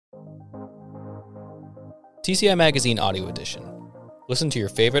TCI Magazine Audio Edition. Listen to your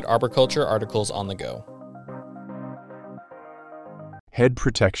favorite arboriculture articles on the go. Head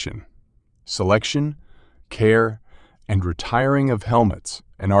protection, selection, care, and retiring of helmets,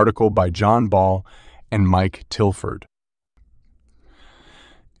 an article by John Ball and Mike Tilford.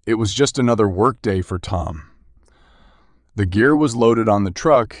 It was just another work day for Tom. The gear was loaded on the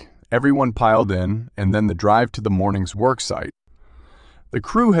truck, everyone piled in, and then the drive to the morning's work site. The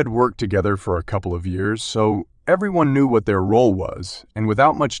crew had worked together for a couple of years, so everyone knew what their role was, and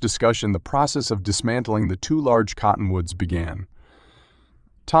without much discussion, the process of dismantling the two large cottonwoods began.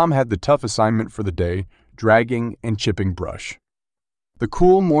 Tom had the tough assignment for the day, dragging and chipping brush. The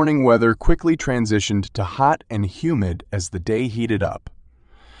cool morning weather quickly transitioned to hot and humid as the day heated up.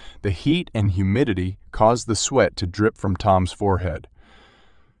 The heat and humidity caused the sweat to drip from Tom's forehead.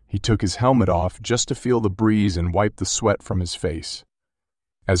 He took his helmet off just to feel the breeze and wipe the sweat from his face.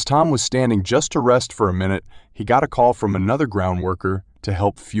 As Tom was standing just to rest for a minute, he got a call from another ground worker to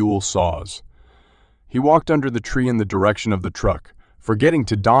help fuel saws. He walked under the tree in the direction of the truck, forgetting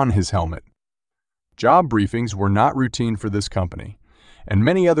to don his helmet. Job briefings were not routine for this company, and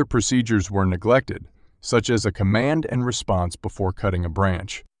many other procedures were neglected, such as a command and response before cutting a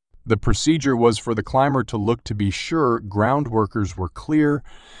branch. The procedure was for the climber to look to be sure ground workers were clear,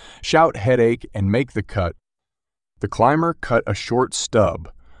 shout headache, and make the cut. The climber cut a short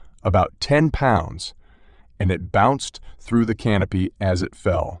stub, about 10 pounds, and it bounced through the canopy as it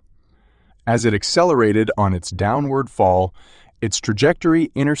fell. As it accelerated on its downward fall, its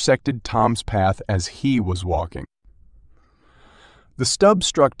trajectory intersected Tom's path as he was walking. The stub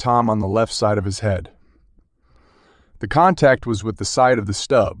struck Tom on the left side of his head. The contact was with the side of the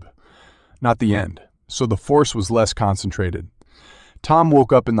stub, not the end, so the force was less concentrated. Tom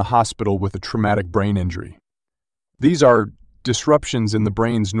woke up in the hospital with a traumatic brain injury. These are disruptions in the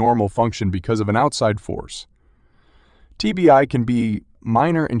brain's normal function because of an outside force. TBI can be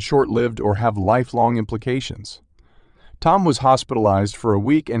minor and short-lived or have lifelong implications. Tom was hospitalized for a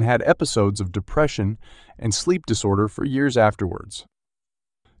week and had episodes of depression and sleep disorder for years afterwards.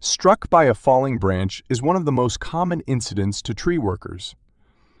 Struck by a falling branch is one of the most common incidents to tree workers.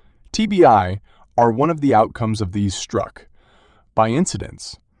 TBI are one of the outcomes of these struck by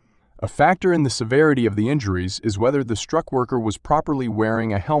incidents. A factor in the severity of the injuries is whether the struck worker was properly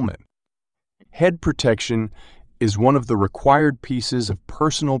wearing a helmet. Head protection is one of the required pieces of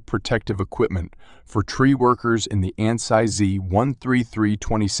personal protective equipment for tree workers in the ANSI Z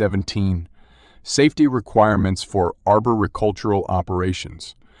 133-2017 Safety Requirements for Arboricultural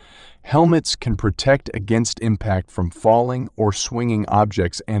Operations. Helmets can protect against impact from falling or swinging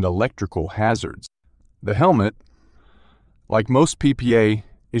objects and electrical hazards. The helmet, like most PPA,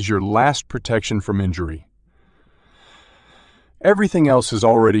 is your last protection from injury. Everything else has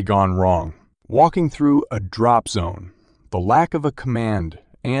already gone wrong. Walking through a drop zone, the lack of a command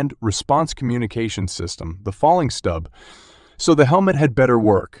and response communication system, the falling stub, so the helmet had better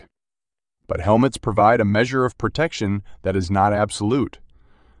work. But helmets provide a measure of protection that is not absolute.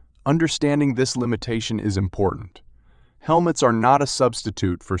 Understanding this limitation is important. Helmets are not a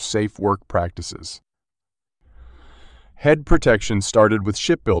substitute for safe work practices. Head protection started with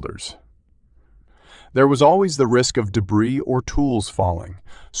shipbuilders. There was always the risk of debris or tools falling,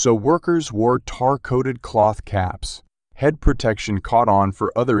 so workers wore tar-coated cloth caps. Head protection caught on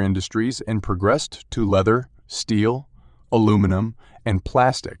for other industries and progressed to leather, steel, aluminum, and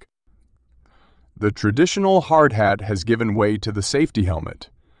plastic. The traditional hard hat has given way to the safety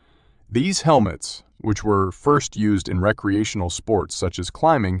helmet. These helmets, which were first used in recreational sports such as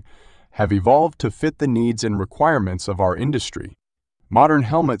climbing, have evolved to fit the needs and requirements of our industry. Modern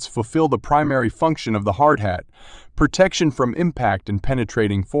helmets fulfill the primary function of the hard hat, protection from impact and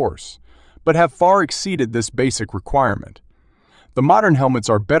penetrating force, but have far exceeded this basic requirement. The modern helmets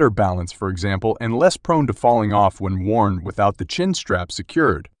are better balanced, for example, and less prone to falling off when worn without the chin strap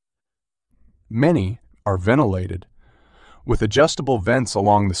secured. Many are ventilated, with adjustable vents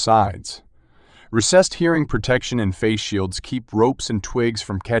along the sides. Recessed hearing protection and face shields keep ropes and twigs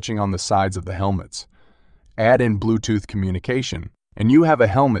from catching on the sides of the helmets. Add in Bluetooth communication, and you have a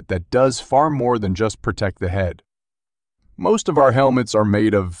helmet that does far more than just protect the head. Most of our helmets are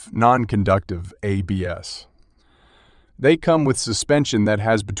made of non-conductive ABS. They come with suspension that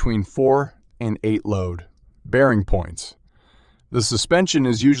has between 4 and 8 load bearing points. The suspension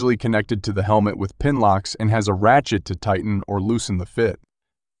is usually connected to the helmet with pin locks and has a ratchet to tighten or loosen the fit.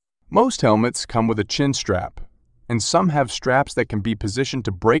 Most helmets come with a chin strap, and some have straps that can be positioned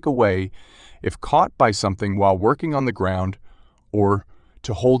to break away if caught by something while working on the ground or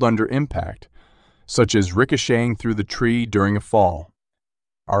to hold under impact, such as ricocheting through the tree during a fall.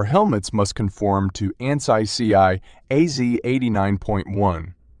 Our helmets must conform to ANSI CI AZ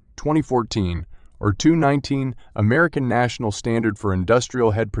 89.1, 2014, or 219 American National Standard for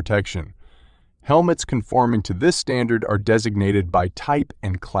Industrial Head Protection. Helmets conforming to this standard are designated by type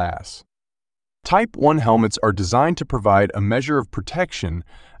and class. Type 1 helmets are designed to provide a measure of protection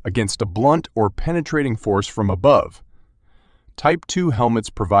against a blunt or penetrating force from above. Type 2 helmets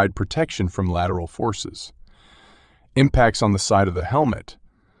provide protection from lateral forces, impacts on the side of the helmet,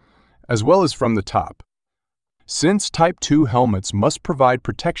 as well as from the top. Since Type 2 helmets must provide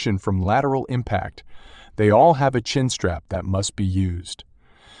protection from lateral impact, they all have a chin strap that must be used.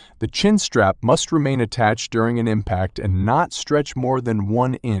 The chin strap must remain attached during an impact and not stretch more than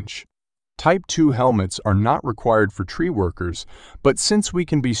 1 inch. Type 2 helmets are not required for tree workers, but since we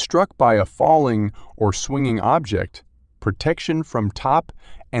can be struck by a falling or swinging object, protection from top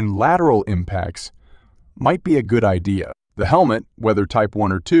and lateral impacts might be a good idea. The helmet, whether Type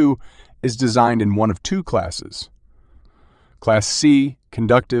 1 or 2, is designed in one of two classes. Class C,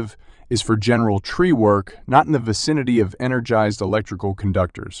 conductive, is for general tree work, not in the vicinity of energized electrical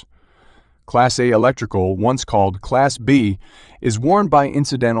conductors. Class A electrical, once called Class B, is worn by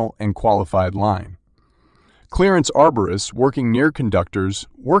incidental and qualified line. Clearance arborists working near conductors.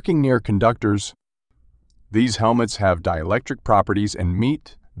 These helmets have dielectric properties and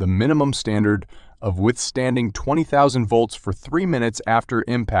meet the minimum standard of withstanding 20,000 volts for 3 minutes after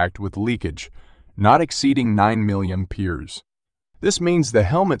impact with leakage, not exceeding 9 milliamperes. This means the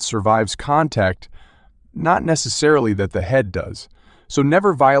helmet survives contact, not necessarily that the head does, so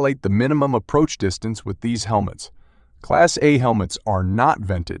never violate the minimum approach distance with these helmets. Class A helmets are not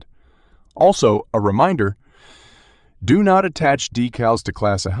vented. Also, a reminder, do not attach decals to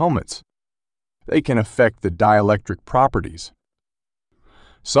Class A helmets. They can affect the dielectric properties.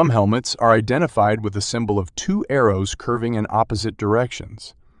 Some helmets are identified with a symbol of 2 arrows curving in opposite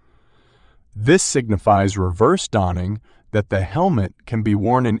directions. This signifies reverse donning, that the helmet can be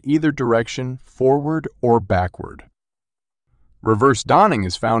worn in either direction, forward or backward. Reverse donning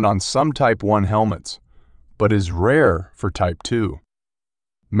is found on some Type 1 helmets, but is rare for Type 2.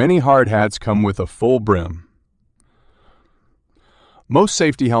 Many hard hats come with a full brim. Most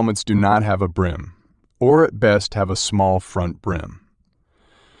safety helmets do not have a brim, or at best have a small front brim.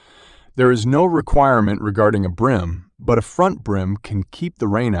 There is no requirement regarding a brim, but a front brim can keep the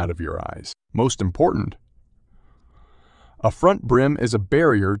rain out of your eyes. Most important, a front brim is a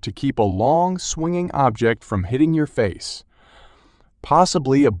barrier to keep a long, swinging object from hitting your face,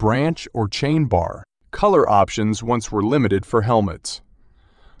 possibly a branch or chain bar. Color options once were limited for helmets.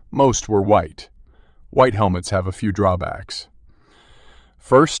 Most were white. White helmets have a few drawbacks.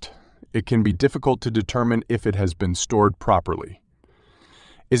 First, it can be difficult to determine if it has been stored properly.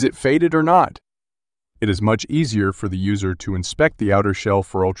 Is it faded or not? It is much easier for the user to inspect the outer shell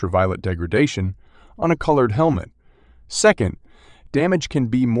for ultraviolet degradation on a colored helmet. Second, damage can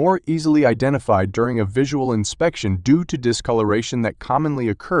be more easily identified during a visual inspection due to discoloration that commonly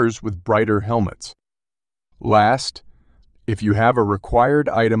occurs with brighter helmets. Last, if you have a required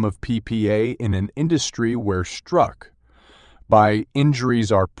item of PPA in an industry where struck by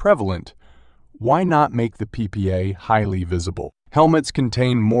injuries are prevalent, why not make the PPA highly visible? Helmets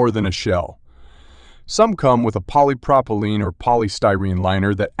contain more than a shell. Some come with a polypropylene or polystyrene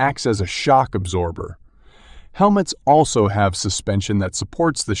liner that acts as a shock absorber. Helmets also have suspension that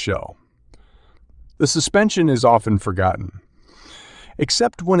supports the shell. The suspension is often forgotten,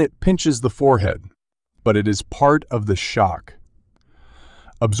 except when it pinches the forehead, but it is part of the shock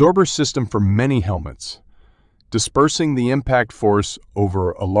absorber system for many helmets, dispersing the impact force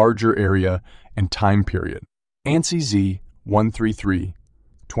over a larger area and time period. ANSI Z 133,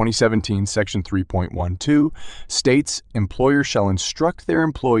 2017, Section 3.12 states employers shall instruct their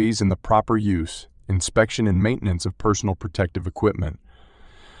employees in the proper use, inspection, and maintenance of personal protective equipment.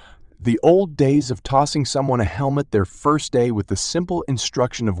 The old days of tossing someone a helmet their first day with the simple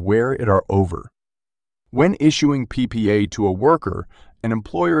instruction of wear it are over. When issuing PPA to a worker, an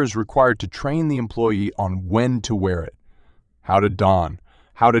employer is required to train the employee on when to wear it, how to don,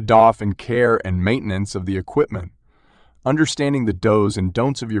 how to doff, and care and maintenance of the equipment. Understanding the do's and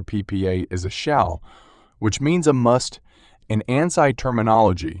don'ts of your PPA is a shall, which means a must in ANSI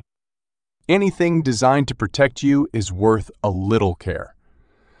terminology. Anything designed to protect you is worth a little care.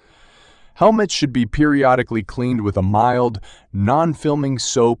 Helmets should be periodically cleaned with a mild, non-filming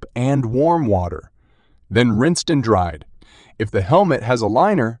soap and warm water, then rinsed and dried. If the helmet has a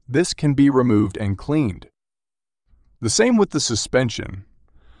liner, this can be removed and cleaned. The same with the suspension.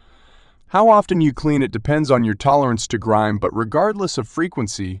 How often you clean it depends on your tolerance to grime, but regardless of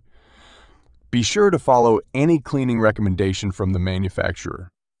frequency, be sure to follow any cleaning recommendation from the manufacturer.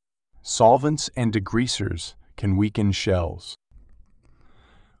 solvents, and degreasers can weaken shells.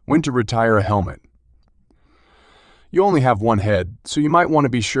 When to retire a helmet. You only have one head, so you might want to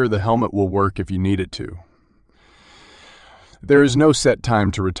be sure the helmet will work if you need it to. There is no set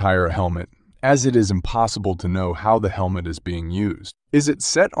time to retire a helmet, as it is impossible to know how the helmet is being used. Is it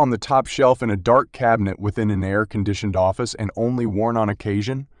set on the top shelf in a dark cabinet within an air-conditioned office and only worn on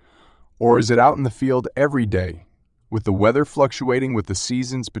occasion? Or is it out in the field every day, with the weather fluctuating with the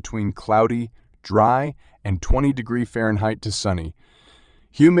seasons between cloudy, dry, and 20-degree Fahrenheit to sunny,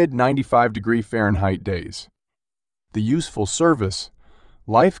 humid 95-degree Fahrenheit days? The useful service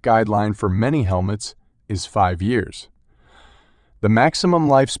life guideline for many helmets is 5 years. The maximum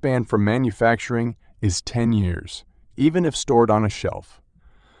lifespan from manufacturing is 10 years, even if stored on a shelf.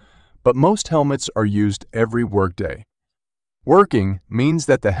 But most helmets are used every workday. Working means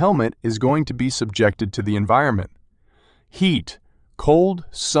that the helmet is going to be subjected to the environment. Heat, cold,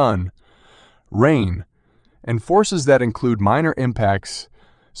 sun, rain, and forces that include minor impacts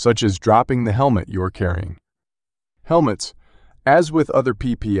such as dropping the helmet you are carrying. Helmets, as with other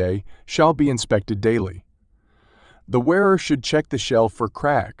PPA, shall be inspected daily. The wearer should check the shelf for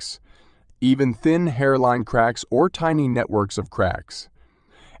cracks, even thin hairline cracks or tiny networks of cracks,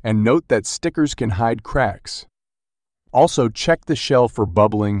 and note that stickers can hide cracks. Also, check the shelf for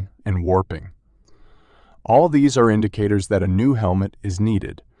bubbling and warping. All these are indicators that a new helmet is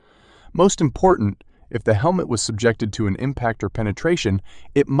needed. Most important, if the helmet was subjected to an impact or penetration,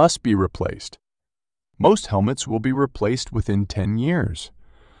 it must be replaced. Most helmets will be replaced within 10 years.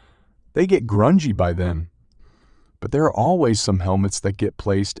 They get grungy by then. But there are always some helmets that get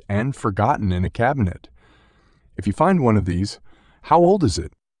placed and forgotten in a cabinet. If you find one of these, how old is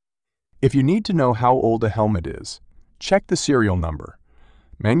it? If you need to know how old a helmet is, check the serial number.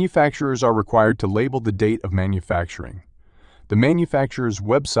 Manufacturers are required to label the date of manufacturing. The manufacturer's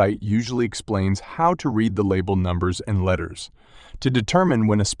website usually explains how to read the label numbers and letters to determine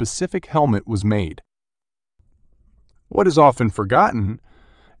when a specific helmet was made. What is often forgotten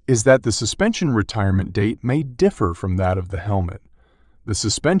is that the suspension retirement date may differ from that of the helmet. The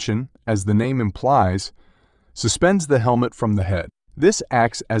suspension, as the name implies, suspends the helmet from the head. This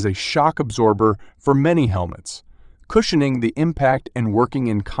acts as a shock absorber for many helmets, cushioning the impact and working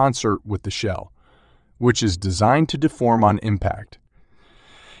in concert with the shell, which is designed to deform on impact.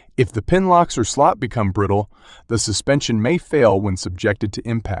 If the pin locks or slot become brittle, the suspension may fail when subjected to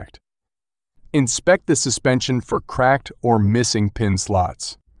impact. Inspect the suspension for cracked or missing pin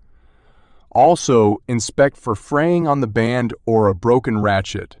slots. Also, inspect for fraying on the band or a broken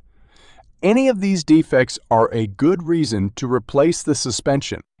ratchet. Any of these defects are a good reason to replace the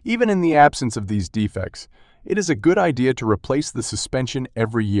suspension. Even in the absence of these defects, it is a good idea to replace the suspension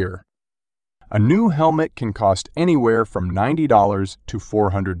every year. A new helmet can cost anywhere from $90 to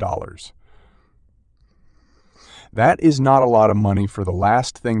 $400. That is not a lot of money for the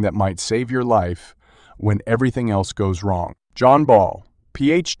last thing that might save your life when everything else goes wrong. John Ball,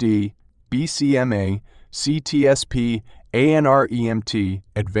 Ph.D., BCMA, CTSP, ANREMT,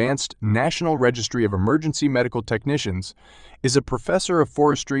 Advanced National Registry of Emergency Medical Technicians, is a professor of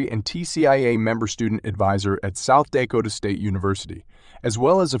forestry and TCIA member student advisor at South Dakota State University, as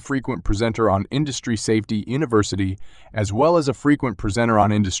well as a frequent presenter on Industry Safety University, as well as a frequent presenter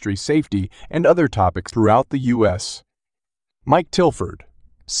on industry safety and other topics throughout the U.S. Mike Tilford,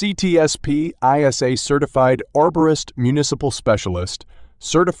 CTSP ISA Certified Arborist Municipal Specialist,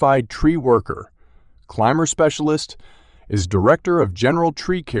 Certified Tree Worker, Climber Specialist, is Director of General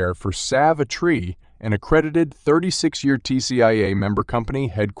Tree Care for Save a Tree, an accredited 36-year TCIA member company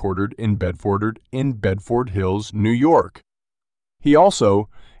headquartered in Bedford Hills, New York. He also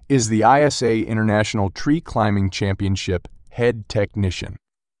is the ISA International Tree Climbing Championship Head Technician.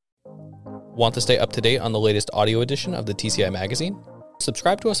 Want to stay up to date on the latest audio edition of the TCI Magazine?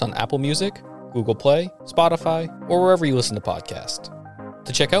 Subscribe to us on Apple Music, Google Play, Spotify, or wherever you listen to podcasts.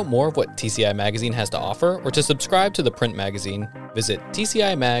 To check out more of what TCI Magazine has to offer or to subscribe to the print magazine, visit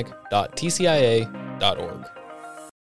tcimag.tcia.org.